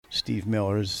Steve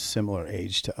Miller is similar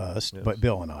age to us, but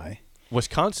Bill and I.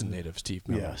 Wisconsin native Steve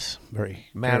Miller. Yes, very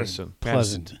Madison. very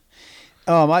pleasant.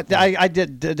 I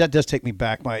did. That does take me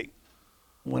back.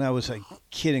 When I was a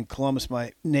kid in Columbus,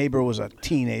 my neighbor was a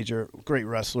teenager, great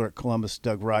wrestler at Columbus,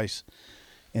 Doug Rice,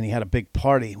 and he had a big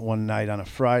party one night on a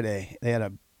Friday.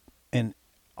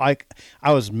 I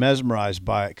was mesmerized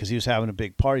by it because he was having a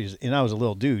big party, and I was a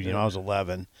little dude, I was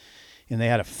 11, and they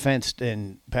had a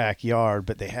fenced-in backyard,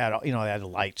 but they had the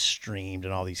lights streamed,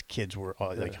 and all these kids were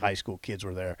like high school kids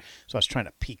were there. So I was trying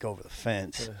to peek over the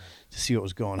fence to see what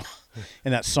was going on.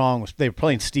 And that song they were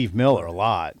playing Steve Miller a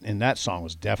lot, and that song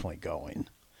was definitely going.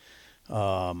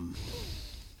 I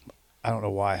don't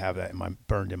know why I have that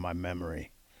burned in my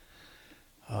memory.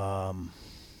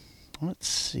 Let's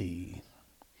see.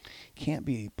 Can't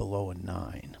be below a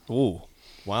 9. Ooh,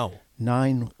 wow.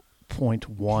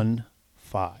 9.15.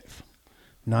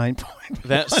 9.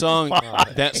 That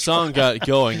song got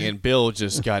going, and Bill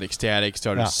just got ecstatic,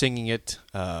 started singing it.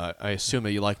 I assume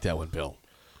that you liked that one, Bill.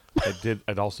 I did.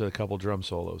 I'd also did a couple drum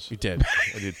solos. You did.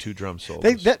 I did 2 drum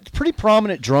solos. That's pretty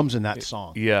prominent drums in that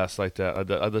song. Yes, like that.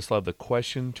 I just love the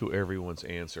question to everyone's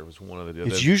answer. It was one of the.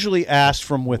 It's usually asked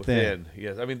from within.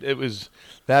 Yes, I mean it was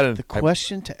that. And the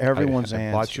question to everyone's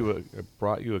answer. I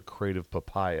brought you a crate of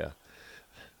papaya.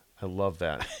 I love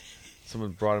that.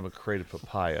 Someone brought him a crate of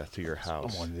papaya to your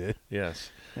house. Someone did. Yes.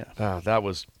 Yeah. That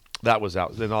was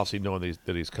out. Then also knowing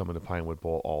that he's coming to Pinewood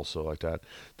Bowl also like that.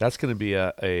 That's going to be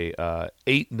a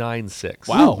 896.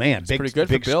 Wow, man, that's pretty good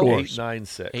for Bill. Scores.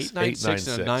 896. 896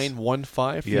 and a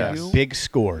 915 for you. Big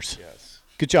scores. Yes.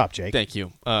 Good job, Jake. Thank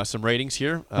you. Some ratings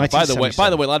here. By the way,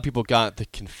 a lot of people got the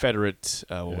Confederate.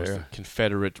 The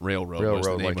Confederate Railroad was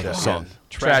the name of the song.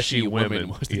 Trashy Women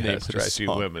was the name of the Trashy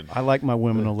song. Women. I like my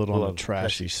women a little on the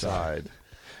trashy side.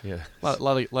 Yeah. A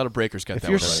lot of breakers got if that. If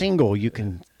you're one right. single, you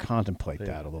can contemplate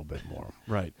that a little bit more.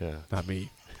 Right. Yeah. Not me.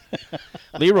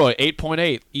 Leroy,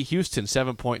 8.8. E. Houston,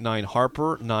 7.9.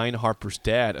 Harper, 9. Harper's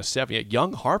dad, a 7. Yeah,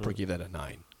 young Harper gave that a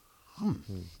 9.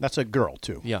 That's a girl,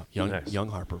 too. Yeah, young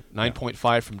Harper.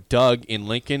 9.5 from Doug in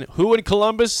Lincoln. Who in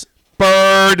Columbus?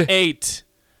 Bird. 8.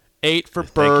 8 for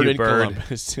Bird in Bird.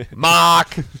 Columbus.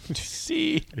 Mock.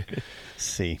 C.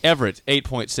 C. Everett,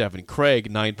 8.7.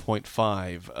 Craig,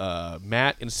 9.5.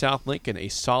 Matt in South Lincoln, a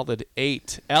solid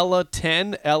 8. Ella,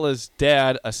 10. Ella's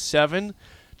dad, a 7.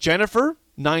 Jennifer,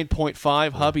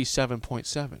 9.5. Hubby,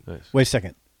 7.7. Nice. Wait a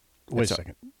second.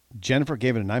 Jennifer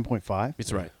gave it a 9.5?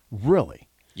 It's right. Really?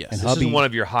 Yes. And This hubby, is one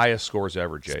of your highest scores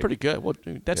ever, Jake. It's pretty good. Well,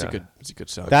 that's a good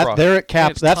song. they're at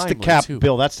Cap. It's That's the timely, too.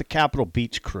 Bill. That's the Capitol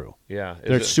Beach crew. Yeah.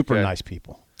 They're super nice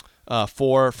people.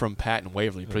 4 from Pat and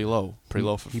Waverly. Pretty low.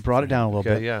 He brought it down a little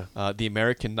bit. Yeah. The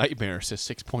American Nightmare says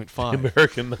 6.5.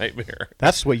 American Nightmare.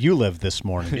 That's what you lived this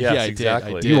morning. Yes, I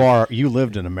exactly. did. You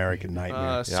lived an American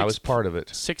nightmare. I was part of it.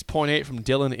 6.8 from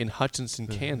Dylan in Hutchinson,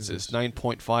 Kansas.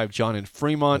 9.5 John in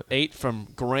Fremont. 8 from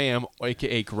Graham,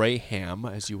 a.k.a. Graham,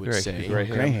 as you would say.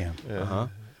 Graham. Uh-huh.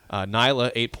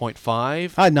 Nyla,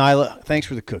 8.5. Hi, Nyla. Thanks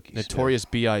for the cookies. Notorious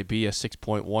B.I.B. a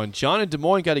 6.1. John in Des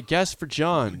Moines got a guess for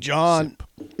John. John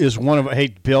is one of. Hey,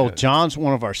 Bill. Yeah. John's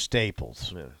one of our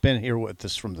staples. Yeah. Been here with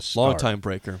us from the start. Long time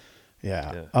breaker.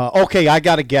 Yeah. Okay, I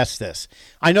got to guess this.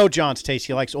 I know John's taste.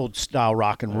 He likes old style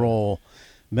rock and roll,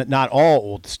 but not all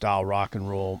old style rock and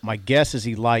roll. My guess is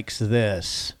he likes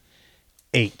this.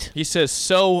 8. He says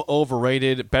so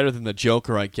overrated, better than the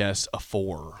Joker, I guess, a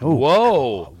 4. Oh.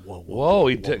 Whoa.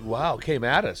 Wow, came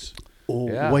at us.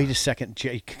 Oh, yeah. Wait a second,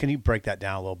 Jay. Can you break that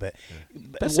down a little bit?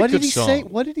 That's what a good did he song. say?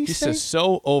 What did he say? He says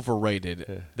so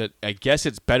overrated that I guess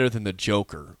it's better than the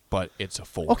Joker, but it's a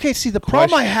 4. Okay, see, the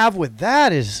problem I have with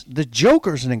that is the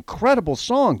Joker's an incredible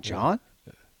song, John.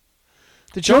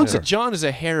 The Joker. John is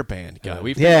a hair band guy.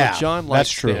 We've John likes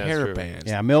that's true. the hair bands.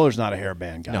 Yeah, Miller's not a hair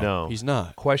band guy. No, he's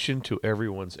not. Question to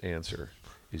everyone's answer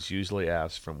is usually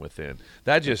asked from within.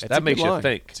 That makes you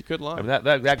think. It's a good line. I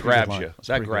mean, that grabs you.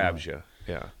 That grabs you.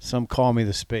 Yeah. Some call me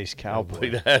the space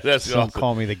cowboy. That's Some awesome.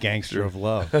 call me the gangster of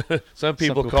love. Some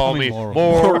people call me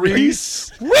Maurice.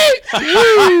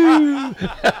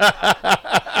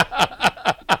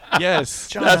 Yes,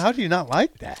 John. How do you not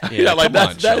like that? Yeah, like come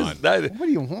on, John. What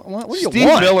do you want? What do you Steve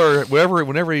want? Miller.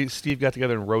 Whenever Steve got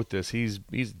together and wrote this, he's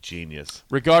a genius.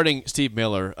 Regarding Steve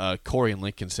Miller, Corey in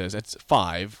Lincoln says that's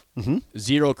 5.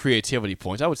 0 creativity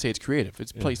points. I would say it's creative.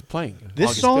 It's playing. This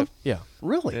August song? 5th. Yeah.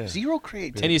 Really? Yeah. 0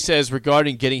 creativity. And he says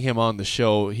regarding getting him on the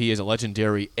show, he is a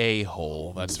legendary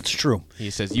a-hole. That's true. He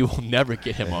says you will never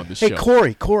get him on the show. Hey,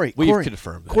 Corey. We've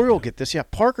confirmed that. Corey will get this. Yeah,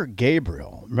 Parker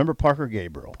Gabriel. Remember Parker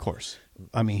Gabriel? Of course.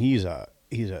 I mean, he's an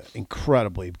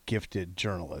incredibly gifted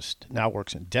journalist. Now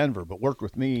works in Denver, but worked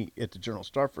with me at the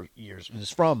Journal-Star for years. And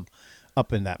is from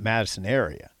up in that Madison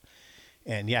area.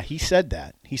 And yeah, he said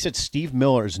that. He said Steve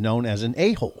Miller is known as an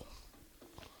a-hole.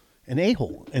 An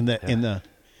a-hole in that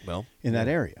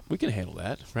area. We can handle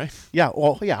that, right? Yeah,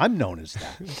 well, yeah, I'm known as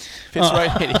that.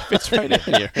 Fits right in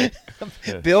here.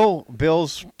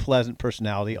 Bill's pleasant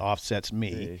personality offsets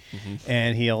me,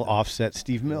 and he'll offset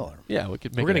Steve Miller. Yeah, we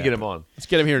could make. We're gonna get him on. Let's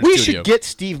get him here in We studio. should get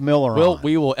Steve Miller on.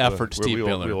 We will effort Steve we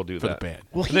Miller will do for that. the band.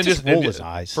 Well, And he then just rolled his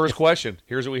eyes. First question.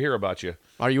 Here's what we hear about you.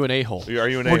 Are you an a-hole? Are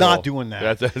you an We're a-hole? not doing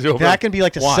that. That's That can be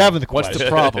like the Why? seventh What's question.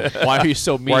 the problem? Why are you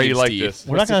so mean, Why are you like Steve? this?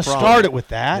 We're not going to start it with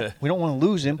that. We don't want to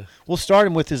lose him. We'll start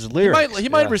him with his lyrics. He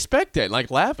might respect that, like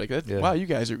laughing. Yeah. Wow, you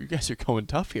guys are going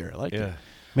tough here. I like it.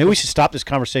 Maybe we should stop this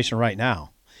conversation right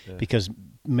now because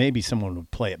maybe someone would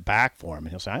play it back for him,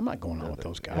 and he'll say, "I'm not going on with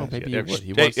those guys." Well, maybe Yeah,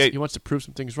 he would. He wants to prove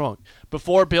some things wrong.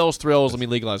 Before Bill's Thrills, let me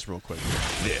legalize real quick.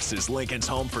 This is Lincoln's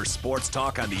home for sports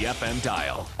talk on the FM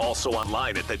dial. Also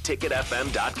online at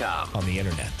theticketfm.com. On the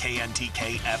internet.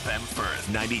 KNTK FM Firth,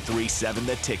 93.7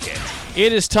 The Ticket.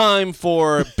 It is time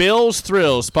for Bill's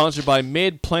Thrills, sponsored by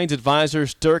MidPlains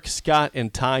Advisors, Dirk, Scott,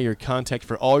 and Ty, your contact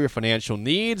for all your financial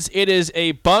needs. It is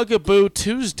a Bugaboo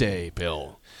Tuesday,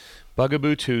 Bill.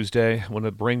 Bugaboo Tuesday. I want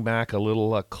to bring back a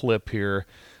little clip here.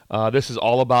 This is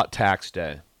all about tax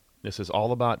day. This is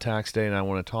all about tax day, and I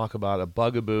want to talk about a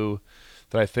bugaboo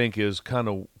that I think is kind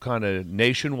of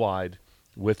nationwide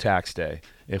with tax day.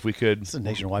 If we could, It's a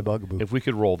nationwide bugaboo. if we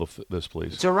could roll this,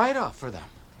 please. It's a write-off for them.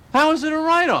 How is it a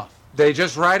write-off? They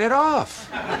just write it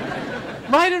off.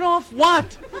 Write it off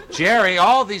what? Jerry,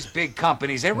 all these big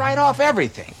companies, they write off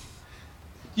everything.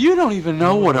 You don't even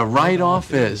know what a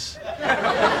write-off is.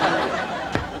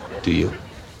 Do you?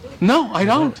 No, I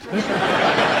don't.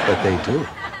 But they do.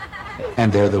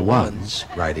 And they're the ones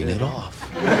writing it off.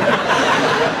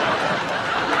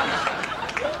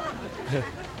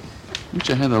 Wish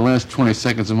I had the last 20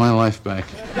 seconds of my life back.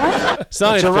 It's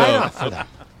a write-off for them.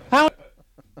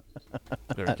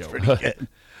 There we go.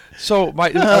 So my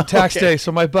on tax day.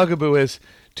 So my bugaboo is: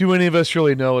 do any of us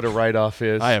really know what a write-off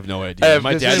is? I have no idea.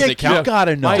 My does- dad's yeah, an you accountant.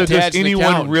 gotta know. My So dad's does an anyone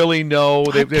accountant. really know?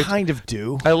 I kind of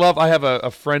do. I have a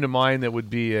friend of mine that would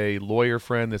be a lawyer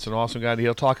friend that's an awesome guy. And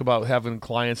he'll talk about having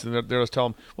clients, and they'll just tell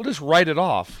him, "Well, just write it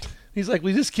off." He's like,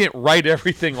 "We just can't write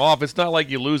everything off. It's not like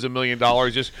you lose $1 million.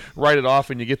 Just write it off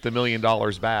and you get the $1 million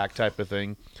back," type of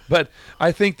thing. But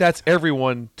I think that's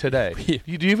everyone today.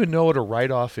 You do you even know what a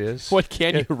write-off is? What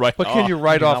can you write What off? can you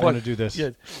write I do off? not want to do this.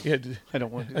 Yeah, I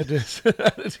don't want to do this.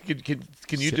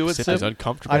 can you do it, Sip Sim? is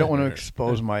uncomfortable. I don't want to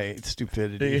expose my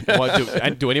stupidity.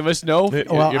 Do any of us know?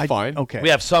 Well, You're fine. Okay. We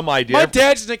have some idea. My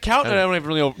dad's an accountant. I don't even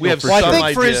really know. We have for Well, I some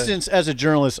think, for idea. instance, as a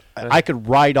journalist, I could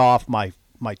write off my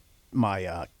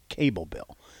cable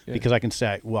bill because I can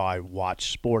say, well, I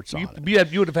watch sports on it.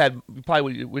 You would have had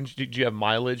probably. Did you have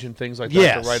mileage and things like that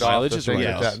Yes. to write Mileage off? is Things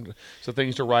right like off. that. So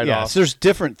things to write Yeah, off. so there's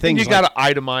different And things. you got to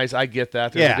itemize. I get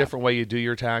that. There's Yeah. a different way you do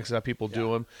your taxes. How people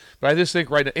do them. But I just think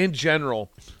right now, in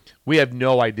general, we have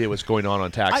no idea what's going on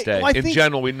tax day. well, I in think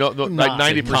general, we know like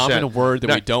 90%. common word that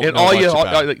we don't and know all much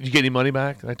about. like, you get any money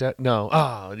back like that? No.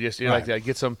 Just like Right. that.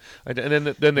 Get some. And then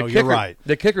the No, kicker. you're right.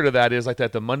 The kicker to that is like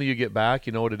that. The money you get back,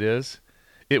 you know what it is?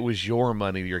 It was your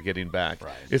money you're getting back.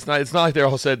 Right. It's not like they're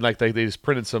all said like they just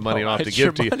printed some money off to it's give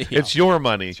your to you. money. It's your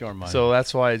money. It's your money. So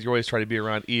that's why you always try to be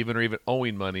around even or even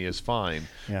owing money is fine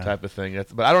Yeah. type of thing.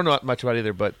 But I don't know much about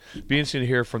either. But be interesting to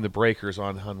hear from the breakers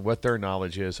on what their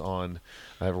knowledge is on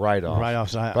write-off.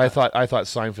 Write-offs, But I thought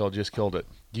Seinfeld just killed it.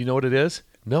 Do you know what it is?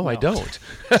 No, I don't.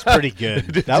 It's pretty good.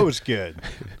 That was good.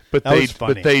 But That was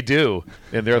funny. but they do,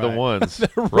 and they're the Right. ones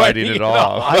writing it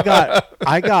off.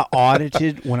 I got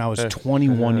audited when I was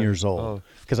 21 years old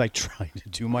because I tried to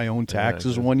do my own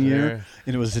taxes one year,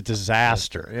 and it was a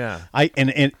disaster. Yeah.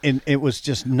 And it was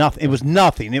just nothing. It was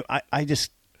nothing.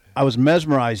 I was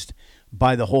mesmerized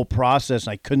by the whole process,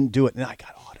 and I couldn't do it. And I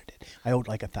got audited. I owed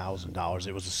like $1,000.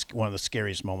 It was one of the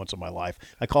scariest moments of my life.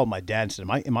 I called my dad and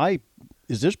said,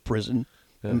 is this prison?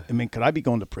 I mean, could I be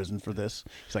going to prison for this?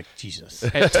 He's like, Jesus.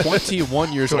 At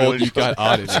 21 years old, you got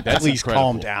audited. That's Please incredible.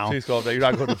 calm down. Please calm down. You're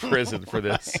not going to prison for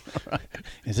this.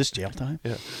 Is this jail time?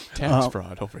 Yeah. Tax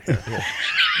fraud over here.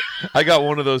 I got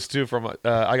one of those too from.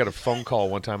 I got a phone call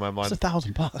one time. I'm on. It's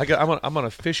 $1,000. I'm on a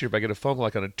Fisher. But I get a phone call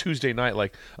like on a Tuesday night,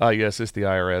 like, yes, it's the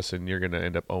IRS, and you're going to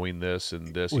end up owing this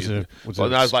and this. And I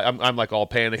was like, I'm like all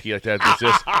panicky like that.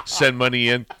 Just send money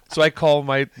in. So I call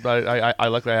my. I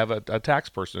luckily I have a tax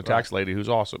person, a tax lady who's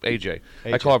awesome, AJ.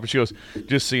 I call her, but she goes,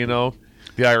 just so you know,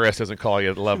 the IRS doesn't call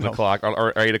you at 11 o'clock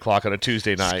or 8 o'clock on a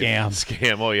Tuesday night.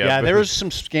 Scam. Oh, yeah. Yeah, there was some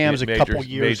scams a Major- couple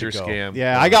years major ago. scam.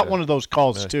 Yeah, I got one of those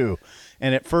calls too.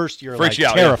 And at first you're Freaks you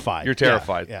out, terrified. Yeah. You're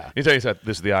terrified. Yeah. You tell yourself,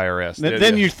 this is the IRS.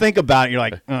 Then you think about it. You're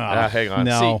like, hang on.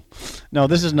 No,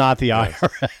 this is not the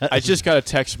IRS. I just got a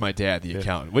text from my dad, the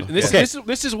accountant.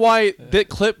 This is why that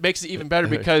clip makes it even better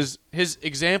because his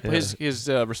example, his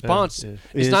response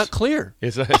is not clear.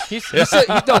 He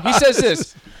says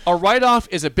this: a write-off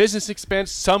is a business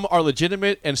expense. Some are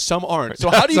legitimate and some aren't.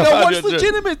 So how do you know what's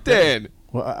legitimate then?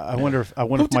 Well, I wonder if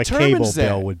my cable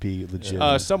bill would be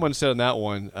legitimate. Someone said on that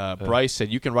one, Bryce said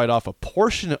you can write off a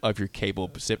portion of your cable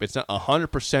SIP. It's not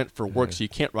 100% for work, so you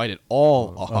can't write it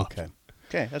all off.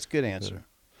 Okay, that's a good answer.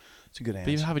 It's a good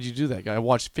answer. But how would you do that, guy? I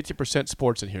watched 50%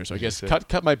 sports in here, so I guess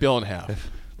cut my bill in half.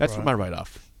 That's my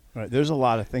write-off. Right. There's a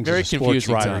lot of things Very as a sports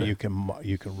confusing writer time.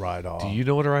 you can write off. Do you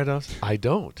know what a write-off is? I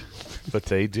don't, but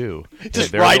they do.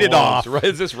 Just write it off. Right?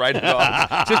 Just write it off.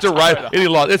 It's just a write.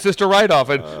 It's just a write-off,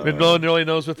 and no one really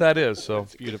knows what that is. So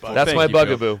that's beautiful. That's my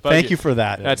bugaboo. Thank you for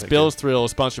that. That's Bill's Thrill,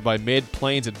 sponsored by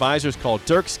MidPlains Advisors. Call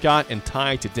Dirk, Scott, and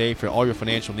Ty today for all your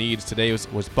financial needs. Today was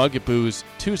Bugaboos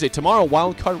Tuesday. Tomorrow,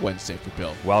 Wild Card Wednesday for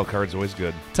Bill. Wild card's always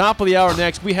good. Top of the hour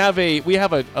next. We have a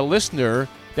listener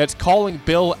that's calling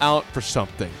Bill out for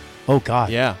something. Oh God!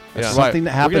 Yeah, that's something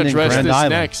that happened in Grand Island. We're going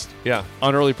to address this next. Yeah,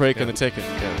 on Early Break on the Ticket.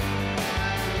 Yeah.